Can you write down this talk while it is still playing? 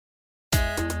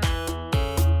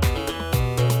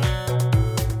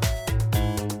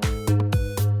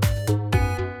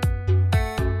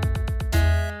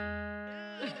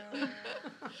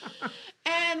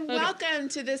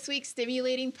to this week's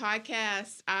Stimulating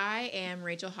Podcast. I am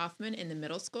Rachel Hoffman in the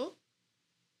middle school.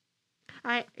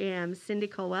 I am Cindy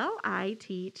Colwell. I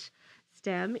teach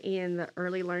STEM in the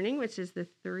early learning, which is the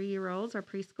 3-year-olds or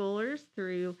preschoolers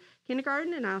through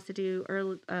kindergarten, and I also do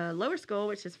lower school,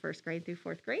 which is 1st grade through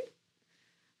 4th grade.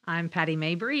 I'm Patty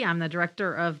Mabry. I'm the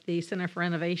director of the Center for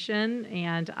Innovation,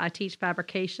 and I teach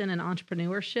fabrication and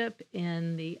entrepreneurship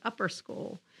in the upper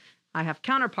school. I have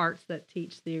counterparts that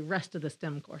teach the rest of the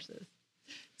STEM courses.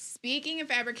 Speaking of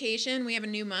fabrication, we have a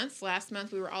new month. Last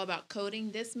month we were all about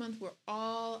coding. This month we're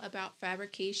all about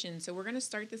fabrication. So we're going to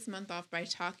start this month off by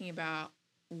talking about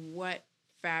what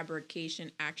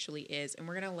fabrication actually is. And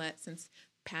we're going to since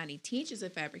Patty teaches a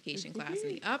fabrication class in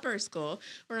the upper school,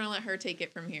 we're going to let her take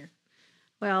it from here.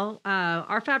 Well,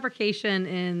 our fabrication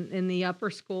in the upper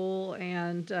school,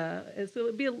 and it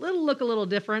would be look a little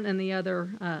different in the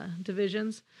other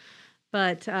divisions.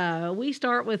 But we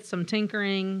start with some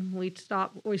tinkering. We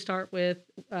start with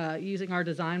using our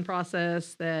design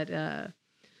process that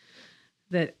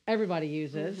everybody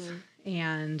uses,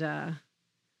 and our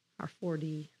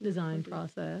 4D design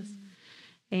process.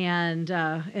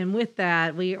 And with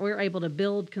that, we're able to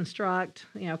build, construct,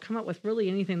 come up with really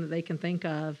anything that they can think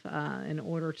of in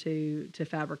order to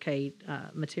fabricate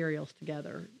materials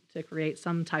together to create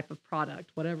some type of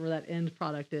product, whatever that end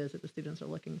product is that the students are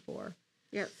looking for.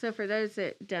 Yeah. So for those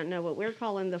that don't know what we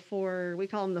call them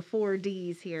the 4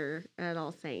 Ds here at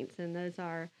All Saints, and those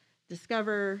are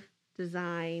discover,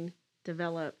 design,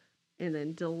 develop, and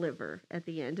then deliver at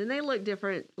the end. And they look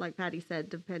different, like Patty said,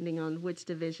 depending on which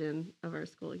division of our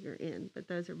school you're in. But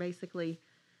those are basically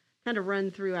kind of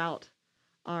run throughout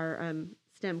our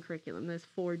STEM curriculum, those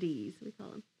 4 Ds, we call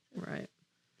them. Right.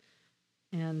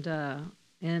 And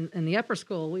in the upper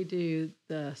school, we do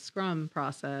the Scrum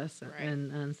process. Right.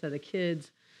 And so the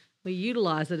kids, we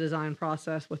utilize the design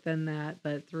process within that,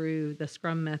 but through the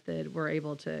Scrum method, we're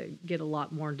able to get a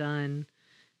lot more done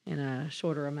in a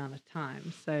shorter amount of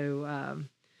time. So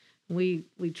we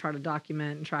try to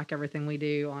document and track everything we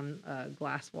do on a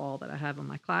glass wall that I have in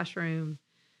my classroom.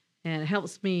 And it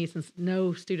helps me, since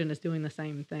no student is doing the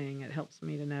same thing, it helps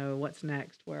me to know what's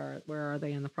next, where are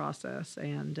they in the process,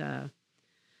 and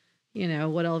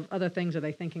what other things are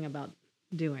they thinking about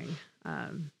doing.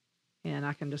 And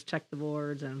I can just check the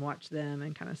boards and watch them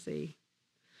and kind of see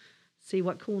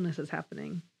what coolness is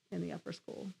happening in the upper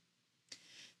school.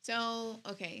 So,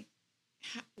 okay,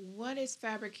 what is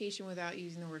fabrication without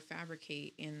using the word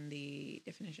fabricate in the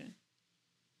definition?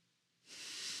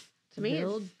 To me,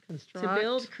 build, construct, to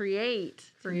build, create.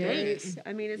 I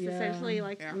mean, it's essentially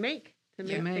like make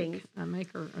things.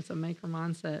 It's a maker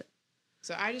mindset.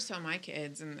 So I just tell my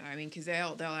kids, and I mean, because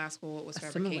they'll ask, well, what was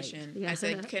fabrication? Yeah. I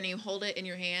said, can you hold it in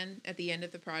your hand at the end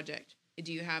of the project?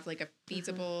 Do you have like a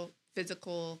feasible,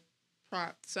 physical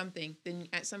something? Then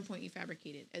at some point you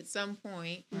fabricated. At some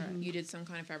point you did some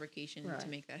kind of fabrication to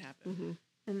make that happen. Mm-hmm.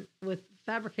 And with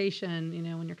fabrication,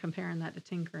 when you're comparing that to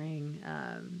tinkering,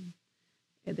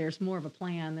 there's more of a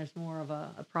plan. There's more of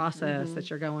a process that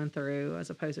you're going through, as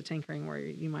opposed to tinkering, where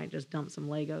you might just dump some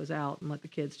Legos out and let the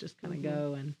kids just kind of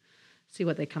go and see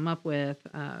what they come up with.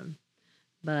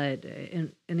 But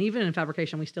even in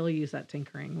fabrication, we still use that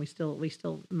tinkering. We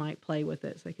still might play with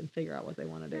it so they can figure out what they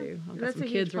want to do. That's a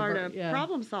huge part of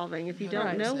problem solving. If you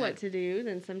don't know what to do,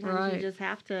 then sometimes you just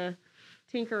have to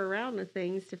tinker around with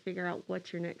things to figure out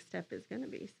what your next step is going to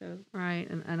be. So right,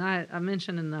 and I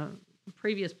mentioned in the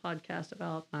previous podcast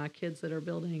about kids that are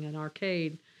building an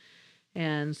arcade.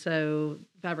 And so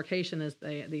fabrication is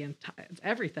the entire, it's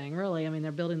everything really. I mean,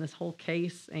 they're building this whole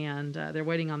case, and they're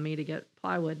waiting on me to get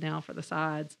plywood now for the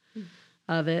sides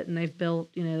of it. And they've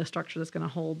built, the structure that's going to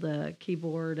hold the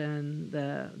keyboard and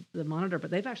the monitor,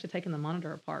 but they've actually taken the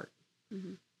monitor apart.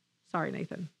 Mm-hmm. Sorry,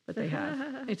 Nathan, but they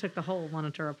have. They took the whole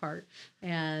monitor apart,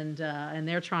 and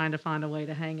they're trying to find a way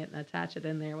to hang it and attach it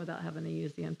in there without having to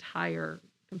use the entire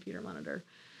computer monitor.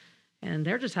 And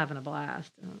they're just having a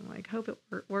blast. I'm like, hope it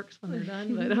works when they're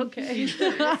done, but okay.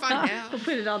 We'll find out. We'll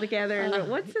put it all together and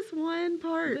what's this one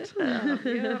part?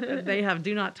 They have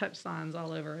do not touch signs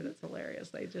all over it. It's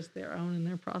hilarious. They're owning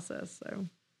their process. So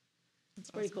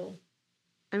it's pretty cool.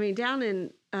 I mean, down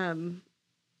in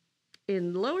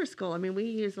lower school, I mean,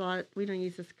 we don't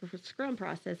use the Scrum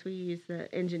process. We use the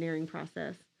engineering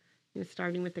process.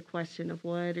 Starting with the question of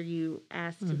what are you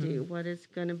asked to do? What is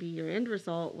going to be your end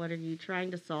result? What are you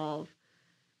trying to solve?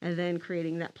 And then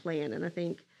creating that plan. And I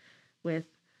think with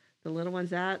the little ones,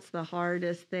 that's the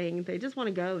hardest thing. They just want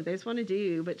to go. They just want to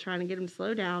do, but trying to get them to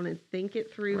slow down and think it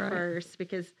through first,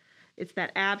 because it's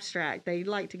that abstract. They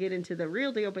like to get into the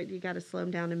real deal, but you got to slow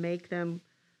them down and make them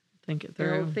Think it You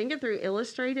know, through. think it through,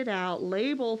 illustrate it out,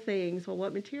 label things. Well,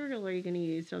 what material are you going to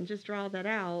use? Don't just draw that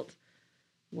out.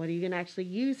 What are you going to actually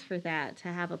use for that to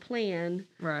have a plan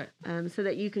Right. so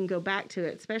that you can go back to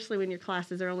it, especially when your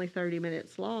classes are only 30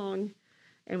 minutes long.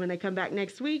 And when they come back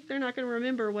next week, they're not going to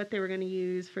remember what they were going to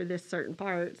use for this certain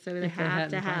part. So they If they have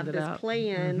to hadn't have planned it this out.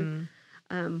 plan.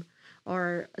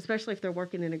 Or especially if they're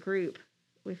working in a group.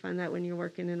 We find that when you're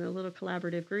working in a little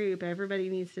collaborative group, everybody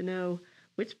needs to know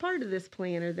which part of this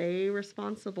plan are they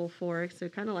responsible for. So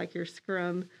kind of like your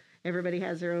Scrum, everybody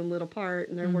has their own little part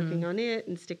and they're working on it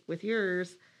and stick with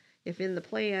yours. If in the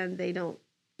plan they don't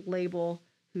label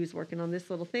who's working on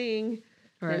this little thing,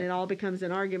 Right. then it all becomes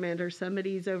an argument, or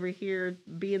somebody's over here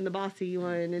being the bossy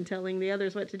one and telling the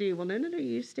others what to do. Well, no,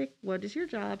 you stick. What is your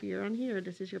job? You're on here.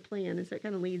 This is your plan. And so it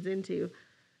kind of leads into,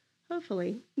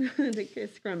 hopefully, the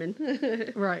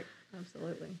scrumming. Right.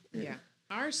 Absolutely. Yeah.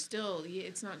 Ours still,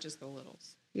 it's not just the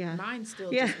littles. Yeah. Mine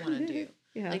still Yeah. just want to do.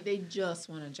 Yeah. Like, they just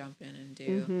want to jump in and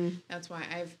do. That's why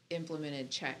I've implemented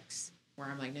checks where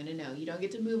I'm like, no, you don't get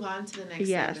to move on to the next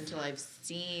Yes. step until I've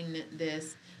seen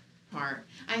this part.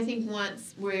 I think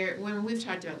when we've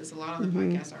talked about this a lot on the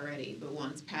podcast already, but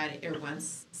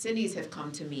once Cindy's have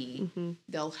come to me,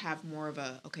 they'll have more of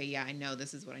a, okay, yeah, I know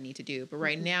this is what I need to do. But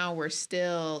right now we're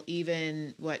still,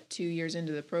 even 2 years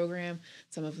into the program,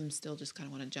 some of them still just kind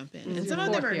of want to jump in. And some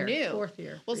of them are new. Fourth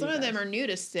year. Well, for some you of them guys. are new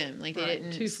to STEM. Like they Right.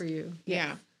 didn't. 2 for you.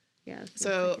 Yeah. Yeah.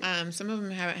 So some of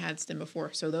them haven't had STEM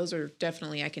before. So those are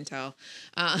definitely, I can tell,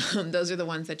 those are the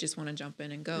ones that just want to jump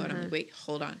in and go. And I'm like, wait,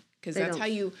 hold on. Because that's how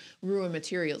you ruin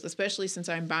materials, especially since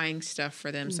I'm buying stuff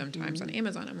for them sometimes on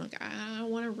Amazon. I'm like, I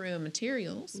don't want to ruin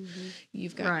materials.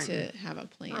 You've got Right. to have a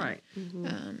plan. Right.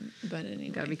 But anyway,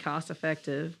 Got to be cost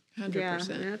effective. 100%. Yeah,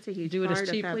 that's a huge Do it part as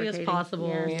of cheaply as fabricating. possible.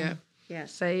 Yes. Yeah.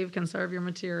 Yes. Save, conserve your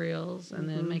materials, and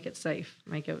then make it safe.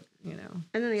 Make it, And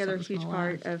then the other something's huge gonna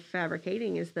part last. of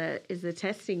fabricating is the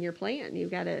testing your plan.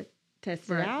 You've got to test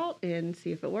it Right. out and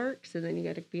see if it works, and then you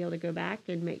got to be able to go back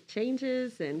and make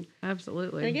changes. And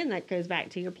Absolutely. again, that goes back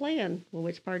to your plan. Well,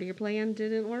 which part of your plan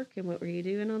didn't work, and what were you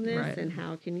doing on this, Right. and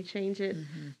how can you change it?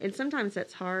 And sometimes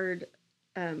that's hard.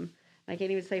 I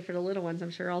can't even say for the little ones. I'm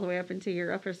sure all the way up into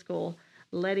your upper school,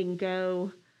 letting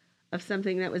go of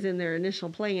something that was in their initial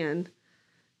plan.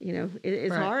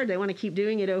 It's Right. hard. They want to keep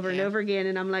doing it over and Yeah. over again.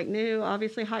 And I'm like, no,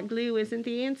 obviously hot glue isn't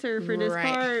the answer for this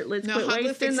Right. part. Let's No, quit hot glue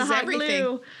wasting the fixes hot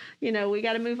everything. glue. We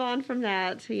got to move on from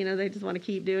that. They just want to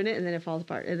keep doing it, and then it falls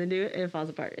apart, and then do it, and it falls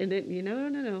apart. And then,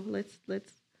 no. Let's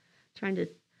trying to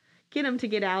get them to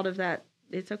get out of that.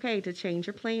 It's okay to change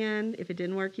your plan. If it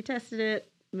didn't work, you tested it.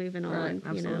 Moving on. Right,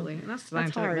 absolutely. And that's the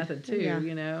That's scientific hard. method too.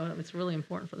 Yeah. It's really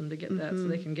important for them to get that so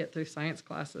they can get through science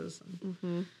classes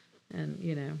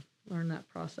and learn that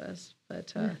process.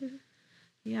 But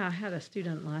yeah, I had a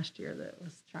student last year that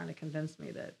was trying to convince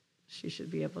me that she should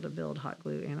be able to build hot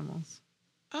glue animals.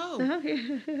 Oh,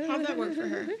 how'd that work for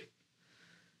her?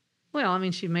 Well, I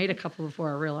mean, she made a couple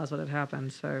before I realized what had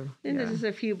happened. So And yeah. there's just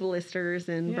a few blisters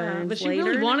and burns. But she later,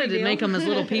 really no wanted big to deal. make them as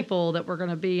little people that were going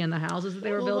to be in the houses that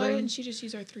they were Well, why building. didn't she just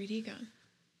use our 3D gun?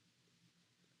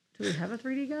 Do we have a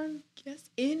 3D gun? Yes,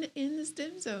 in the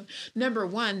STEM zone. Number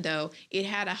one, though, it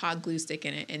had a hot glue stick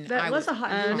in it, and That was a hot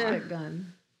glue no. stick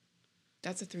gun.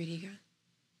 That's a 3D gun.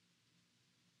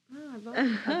 No, I bought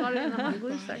it in the hot glue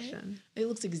Bought it? section. It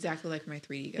looks exactly like my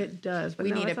 3D gun. It does. But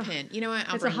We no, need a it's pin. You know what?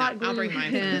 It's a hot glue I'll bring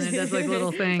mine. pen. It does like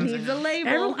little things. Needs a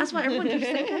label. That's why everyone keeps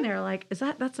thinking they're like,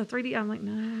 that's a 3D? I'm like,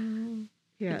 no.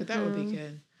 Yeah. But that would be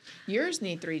good. Yours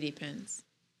need 3D pins.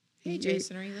 Hey,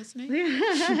 Jason, are you listening?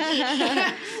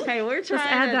 Hey, we're trying. Just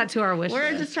add that to our wish We're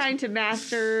list. just trying to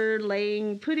master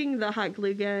putting the hot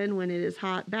glue gun when it is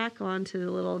hot back onto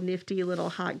the little nifty little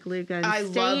hot glue gun I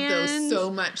stand. love those so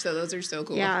much. So those are so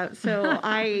cool. Yeah, so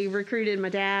I recruited my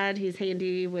dad. He's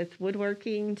handy with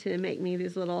woodworking to make me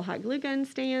these little hot glue gun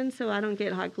stands so I don't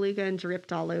get hot glue gun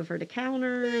dripped all over the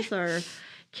counters or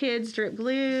kids drip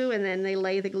glue and then they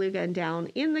lay the glue gun down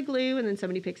in the glue and then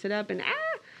somebody picks it up and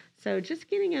So just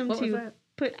getting them What was to that?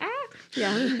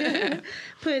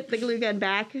 put the glue gun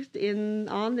back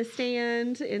on the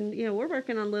stand, and we're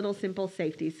working on little simple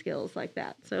safety skills like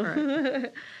that. So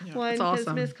Right. one, because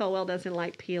awesome. Miss Colwell doesn't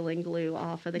like peeling glue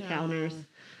off of the No. counters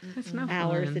That's no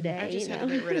hours fun. a day. I just had to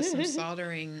get rid of some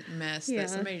soldering mess Yeah. that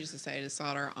somebody just decided to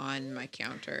solder on my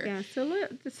counter. Yeah,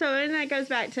 and that goes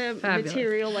back to Fabulous.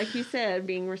 material, like you said,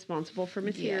 being responsible for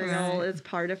material Right. is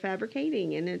part of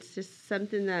fabricating, and it's just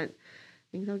something that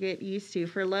I think they'll get used to.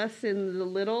 For us in the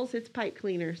littles, it's pipe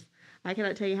cleaners. I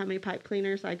cannot tell you how many pipe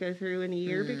cleaners I go through in a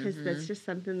year because that's just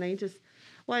something I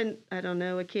don't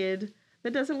know, a kid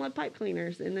that doesn't love pipe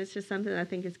cleaners, and it's just something I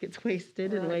think gets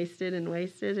wasted and Right. wasted and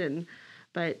wasted, and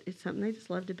but it's something they just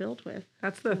love to build with.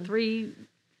 That's the three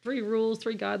rules,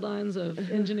 3 guidelines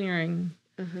of engineering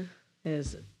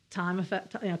is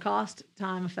cost,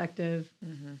 time effective,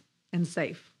 and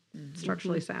safe,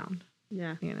 structurally sound.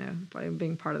 Yeah. By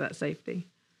being part of that safety.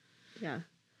 Yeah.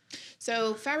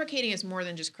 So fabricating is more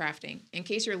than just crafting. In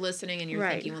case you're listening and you're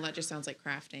thinking, well, that just sounds like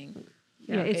crafting.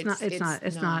 Yeah, it's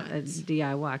not a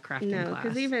DIY crafting class. No,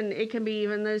 because it can be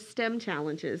even those STEM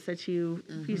challenges that you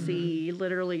see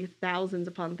literally thousands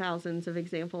upon thousands of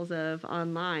examples of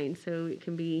online. So it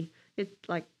can be, it's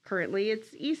like currently it's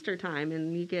Easter time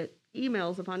and you get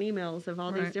emails upon emails of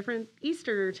all these different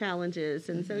Easter challenges.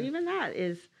 And so even that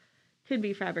could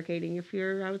be fabricating.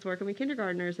 I was working with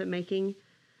kindergartners at making,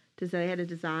 they had to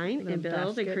design and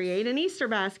build and create an Easter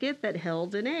basket that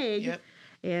held an egg. Yep.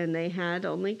 And they had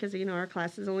only, because, our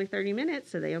class is only 30 minutes,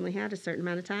 so they only had a certain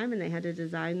amount of time, and they had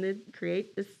to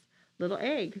create this little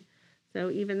egg.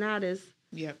 So even that is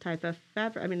type of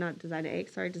fabric. I mean, not design an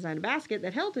egg, design a basket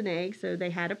that held an egg. So they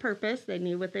had a purpose. They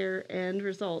knew what their end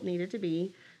result needed to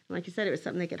be. And like you said, it was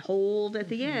something they could hold at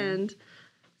the end.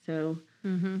 So, I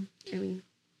mean...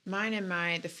 Mine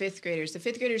and the fifth graders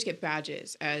get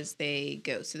badges as they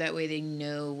go. So that way they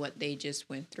know what they just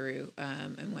went through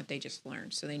and what they just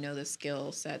learned. So they know the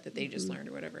skill set that they just learned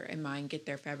or whatever. And mine get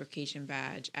their fabrication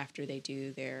badge after they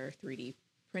do their 3D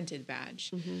printed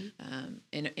badge.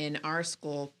 In our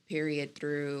school, period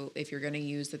through, if you're going to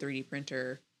use the 3D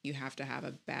printer, you have to have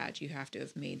a badge. You have to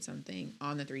have made something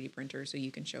on the 3D printer so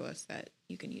you can show us that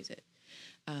you can use it.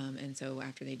 And so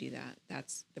after they do that,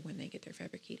 that's when they get their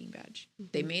fabricating badge.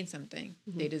 They made something.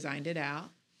 They designed it out.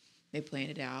 They planned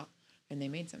it out, and they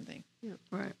made something. Yeah.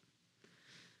 Right.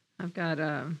 I've got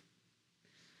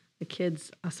the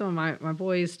kids. Some of my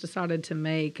boys decided to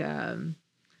make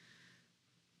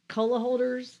cola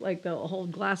holders, like they'll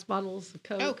hold glass bottles of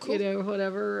Coke, cool.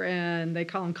 Whatever, and they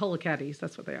call them cola caddies.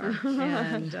 That's what they are.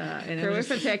 And we're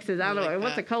from Texas. I don't know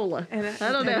what's a cola. And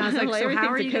I don't know. I was like, so how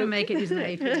are you going to make it using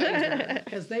the AP laser?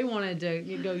 Because they wanted to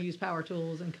go use power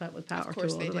tools and cut with power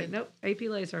tools. They're like, nope, AP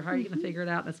laser. How are you going to figure it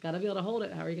out? And it's got to be able to hold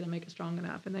it. How are you going to make it strong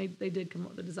enough? And they did come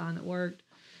up with a design that worked.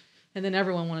 And then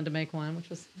everyone wanted to make one, which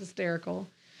was hysterical.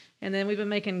 And then we've been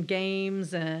making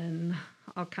games and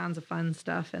all kinds of fun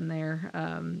stuff in there,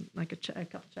 like a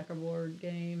couple checkerboard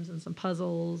games and some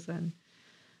puzzles. And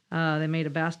they made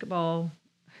a basketball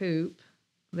hoop.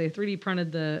 They 3D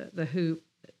printed the hoop,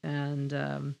 and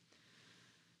and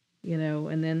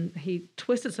then he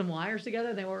twisted some wires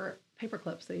together. They were paper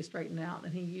clips that he straightened out,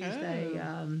 and he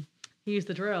used he used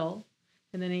the drill,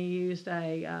 and then he used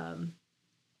a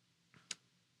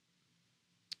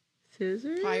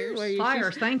scissors?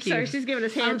 Pliers, thank you. Sorry, she's giving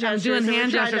us hand gestures. I'm doing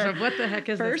hand gestures of what the heck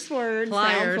is first this? word,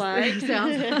 pliers.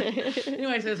 sounds like.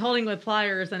 Anyway, so he's holding with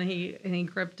pliers, and he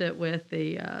gripped it with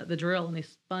the drill, and he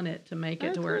spun it to make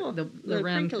it to where the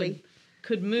rim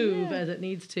could move as it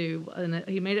needs to. And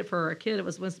he made it for a kid. It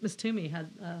was Miss Toomey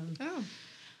had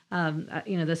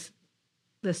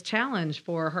this challenge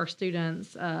for her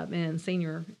students in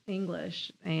senior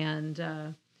English,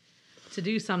 and to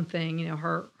do something,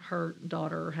 her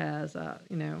daughter has a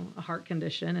heart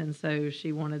condition, and so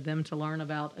she wanted them to learn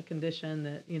about a condition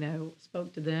that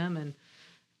spoke to them, and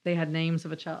they had names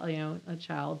of a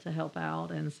child to help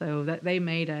out, and so that they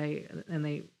made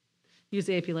they used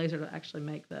the AP laser to actually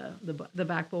make the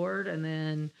backboard, and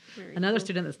then another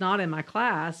student that's not in my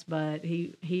class, but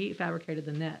he fabricated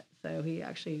the net. So he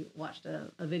actually watched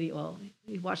a video. Well,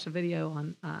 he watched a video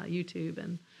on YouTube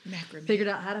and figured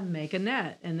out how to make a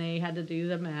net. And they had to do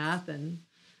the math and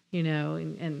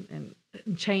and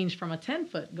change from a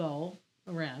 10-foot goal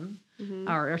rim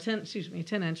or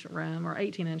 10-inch rim or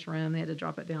 18-inch rim. They had to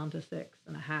drop it down to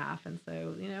 6.5. And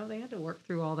so they had to work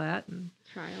through all that and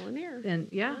trial and error. And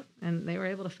and they were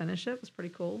able to finish it. It was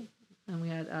pretty cool. And we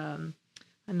had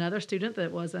another student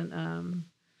that wasn't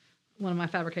one of my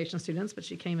fabrication students, but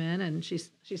she came in and she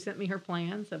sent me her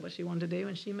plans of what she wanted to do,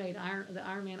 and she made the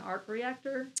Iron Man arc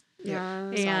reactor. Yeah,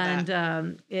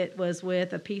 and it was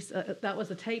with a piece. That was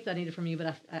the tape that I needed from you,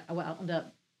 but I wound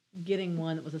up getting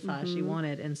one that was the size she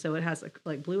wanted, and so it has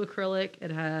like blue acrylic.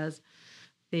 It has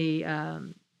the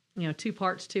 2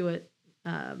 parts to it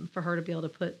for her to be able to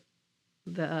put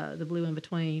the blue in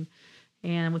between,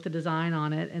 and with the design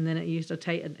on it, and then it used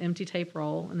an empty tape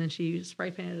roll, and then she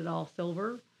spray painted it all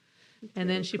silver. And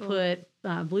then she put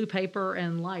blue paper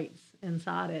and lights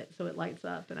inside it, so it lights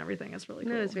up and everything. It's really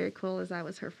cool. It was very cool, as I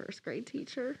was her first grade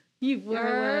teacher. You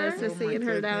were? So seeing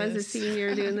her now as a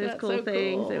senior doing those cool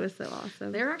things, cool. It was so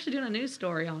awesome. They're actually doing a news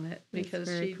story on it because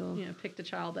she cool. Picked a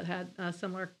child that had a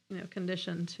similar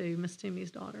condition to Miss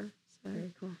Toomey's daughter. So.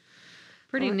 Very cool.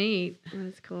 Pretty neat.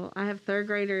 That's cool. I have third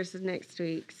graders next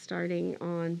week starting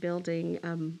on building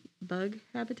bug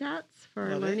habitats for our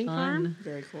Love it. learning farm. Fun.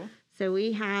 Very cool. So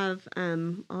we have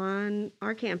on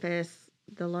our campus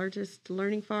the largest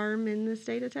learning farm in the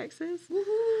state of Texas.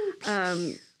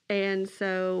 And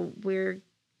so we're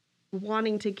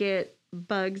wanting to get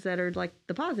bugs that are like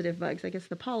the positive bugs, I guess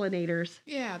the pollinators,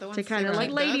 Yeah, the ones to kind of that like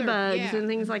keep the other- ladybugs yeah. and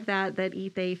things like that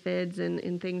eat the aphids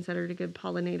and things that are good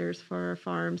pollinators for our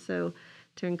farm. So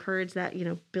to encourage that,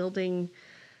 building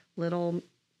little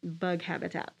bug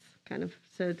habitats kind of.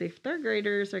 So the third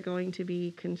graders are going to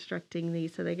be constructing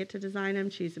these. So they get to design them,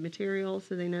 choose the material.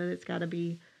 So they know that it's got to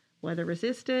be weather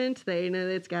resistant. They know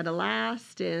that it's got to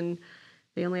last. And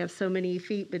they only have so many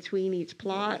feet between each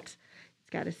plot. It's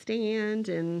got to stand.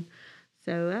 And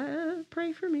so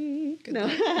pray for me. No.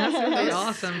 That's really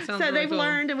awesome. Sounds So really they've cool.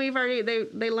 learned, and we've already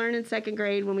they learn in second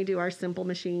grade when we do our simple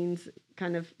machines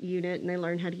kind of unit, and they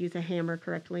learn how to use a hammer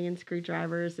correctly and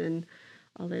screwdrivers and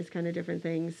all those kind of different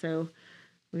things. So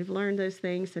we've learned those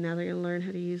things. So now they're going to learn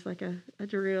how to use like a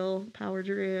drill, power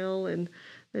drill, and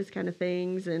those kind of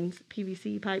things, and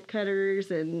PVC pipe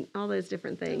cutters and all those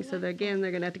different things. So again,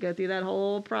 they're going to have to go through that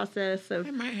whole process of.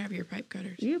 I might have your pipe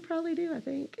cutters. You probably do, I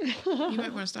think. You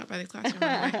might want to stop by the classroom.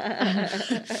 On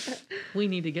the way. We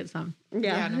need to get some.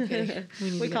 Yeah, no kidding. We,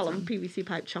 need We to call get them some. PVC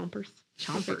pipe chompers.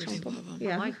 Chompers. Chomp 'em. Love 'em.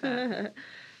 Yeah. I like that.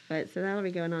 But so that'll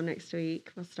be going on next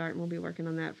week. We'll start and we'll be working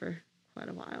on that for quite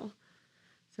a while.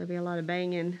 So there'll be a lot of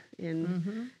banging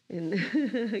and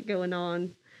going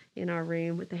on in our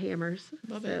room with the hammers.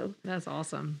 Love so, That's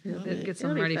awesome. Love It it. gets It'll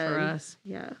them be ready for fun. us.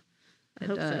 Yeah. I It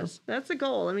hope does. so. That's the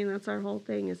goal. I mean, that's our whole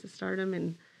thing is to start them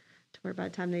and to where by the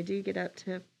time they do get up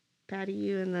to Patty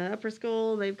U in the upper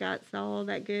school, they've got all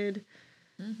that good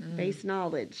base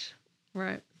knowledge.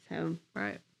 Right. So,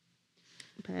 Right.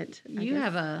 but You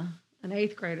have an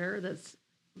eighth grader that's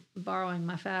borrowing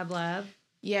my Fab Lab.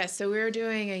 Yeah, so we were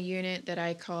doing a unit that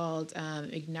I called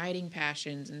Igniting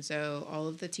Passions. And so all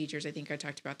of the teachers, I think I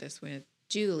talked about this with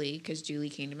Julie, because Julie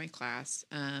came to my class.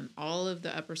 All of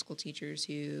the upper school teachers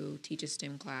who teach a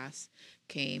STEM class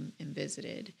came and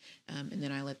visited. And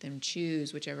then I let them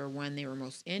choose whichever one they were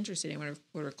most interested in,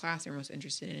 whatever class they were most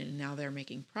interested in. And now they're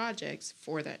making projects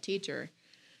for that teacher.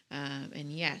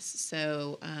 And yes,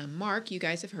 so Mark, you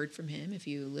guys have heard from him if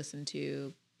you listen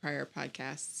to prior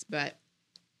podcasts, but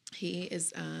he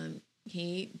is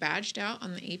he badged out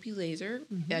on the AP Laser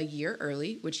a year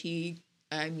early, which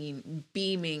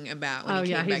beaming about when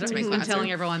he came back to my he's been classroom.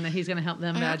 telling everyone that he's going to help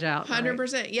them badge out.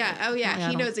 100%. Yeah. Oh, yeah. Yeah, I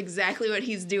He don't- knows exactly what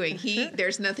he's doing.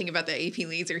 There's nothing about the AP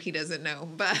Laser he doesn't know.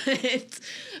 But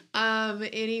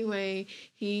anyway,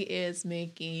 he is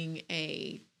making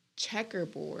a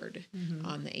checkerboard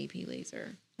on the AP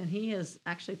Laser. And he is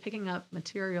actually picking up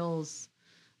materials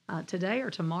today or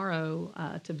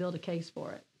tomorrow to build a case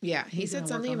for it. Yeah, he He's said gonna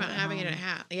something work on about that at having it home. at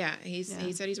half. Yeah, he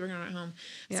Yeah. said he's working on it at home.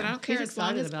 I Yeah, said, I don't care he's as long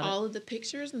excited as about it. all of the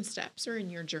pictures and steps are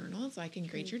in your journal, so I can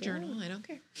grade your journal. I don't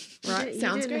care. Right.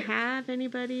 Sounds You didn't great. have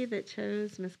anybody that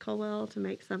chose Miss Colwell to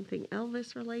make something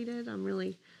Elvis related. I'm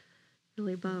really,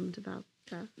 really bummed about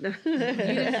that. You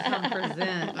didn't come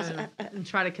present and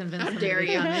try to convince How them dare to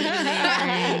you. become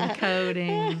engineering,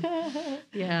 coding.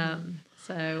 Yeah.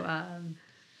 So,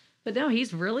 but no,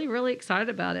 he's really, really excited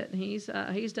about it. He's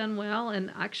done well,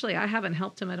 and actually, I haven't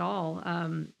helped him at all.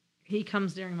 He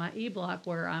comes during my e-block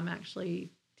where I'm actually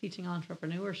teaching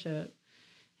entrepreneurship,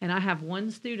 and I have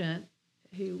one student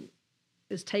who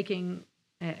is taking.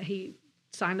 He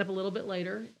signed up a little bit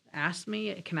later, asked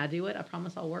me, "Can I do it? I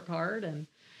promise I'll work hard." And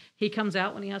he comes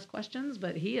out when he has questions,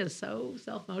 but he is so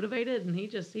self-motivated, and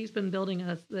he's been building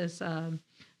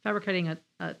fabricating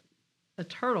a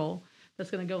turtle that's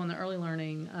going to go in the early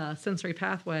learning sensory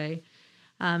pathway.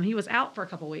 He was out for a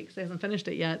couple weeks. He hasn't finished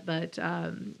it yet, but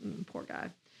poor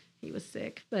guy, he was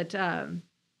sick. But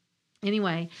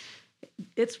anyway,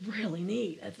 it's really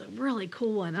neat. It's a really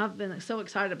cool one. I've been so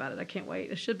excited about it. I can't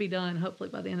wait. It should be done hopefully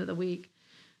by the end of the week.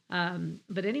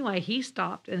 But anyway, he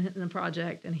stopped in the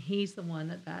project, and he's the one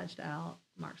that badged out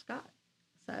Mark Scott.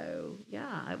 So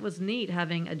yeah, it was neat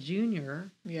having a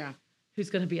junior Yeah. who's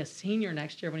going to be a senior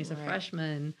next year when he's a Right.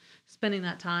 freshman, spending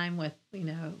that time with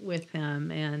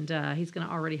him, and he's going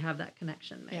to already have that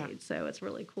connection made. Yeah. So it's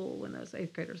really cool when those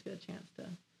eighth graders get a chance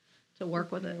to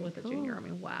work with a junior. I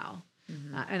mean, wow.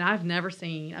 And I've never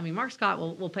seen. I mean, Mark Scott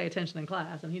will pay attention in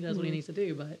class, and he does what he needs to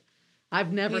do, but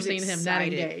I've never He's seen him that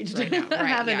excited engaged. right now. Right,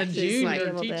 Having yeah, a he's junior like-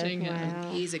 Able to- teaching him.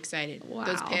 wow. He's excited. Wow.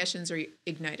 Those passions are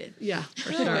ignited. Yeah,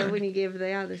 for Yeah, sure. when you give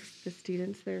the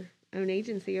students their own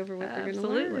agency over what they're going to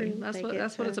learn. Absolutely.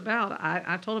 That's what it's about.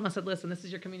 I told him, I said, listen, this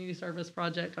is your community service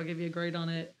project. I'll give you a grade on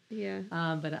it. Yeah.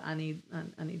 But I need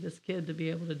this kid to be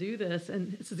able to do this.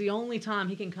 And this is the only time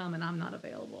he can come and I'm not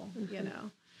available, you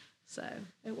know. So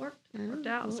it worked. It worked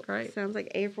out. It's great. Sounds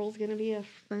like April's going to be a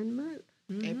fun month.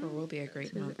 Mm-hmm. April will be a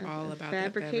great month. All about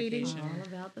fabricating. that fabrication. All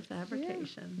about the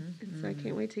fabrication. Yeah. And so I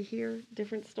can't wait to hear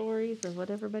different stories of what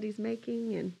everybody's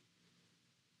making. And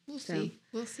we'll see.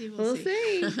 We'll see. We'll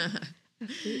see.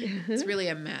 It's really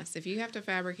a mess. If you have to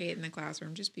fabricate in the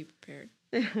classroom, just be prepared.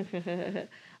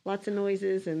 Lots of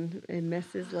noises and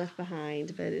messes left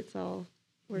behind, but it's all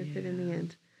worth it in the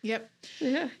end. Yep.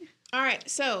 Yeah. All right.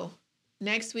 So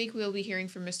next week we'll be hearing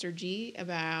from Mr. G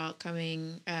about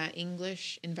coming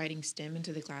English, inviting STEM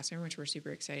into the classroom, which we're super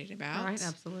excited about. All right.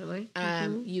 Absolutely.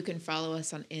 You can follow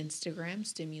us on Instagram,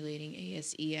 Stimulating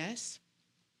ASES.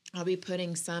 I'll be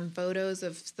putting some photos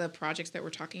of the projects that we're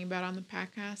talking about on the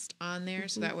podcast on there,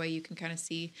 so that way you can kind of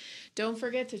see. Don't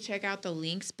forget to check out the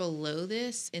links below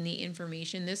this in the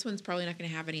information. This one's probably not going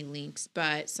to have any links,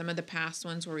 but some of the past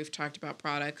ones where we've talked about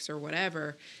products or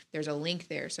whatever, there's a link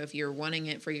there. So if you're wanting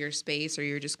it for your space or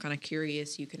you're just kind of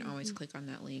curious, you can always click on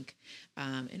that link,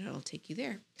 and it'll take you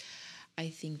there. I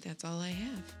think that's all I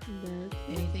have.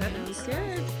 Anything else?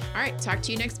 Good. All right. Talk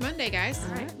to you next Monday, guys.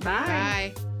 All right.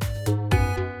 Bye. Bye.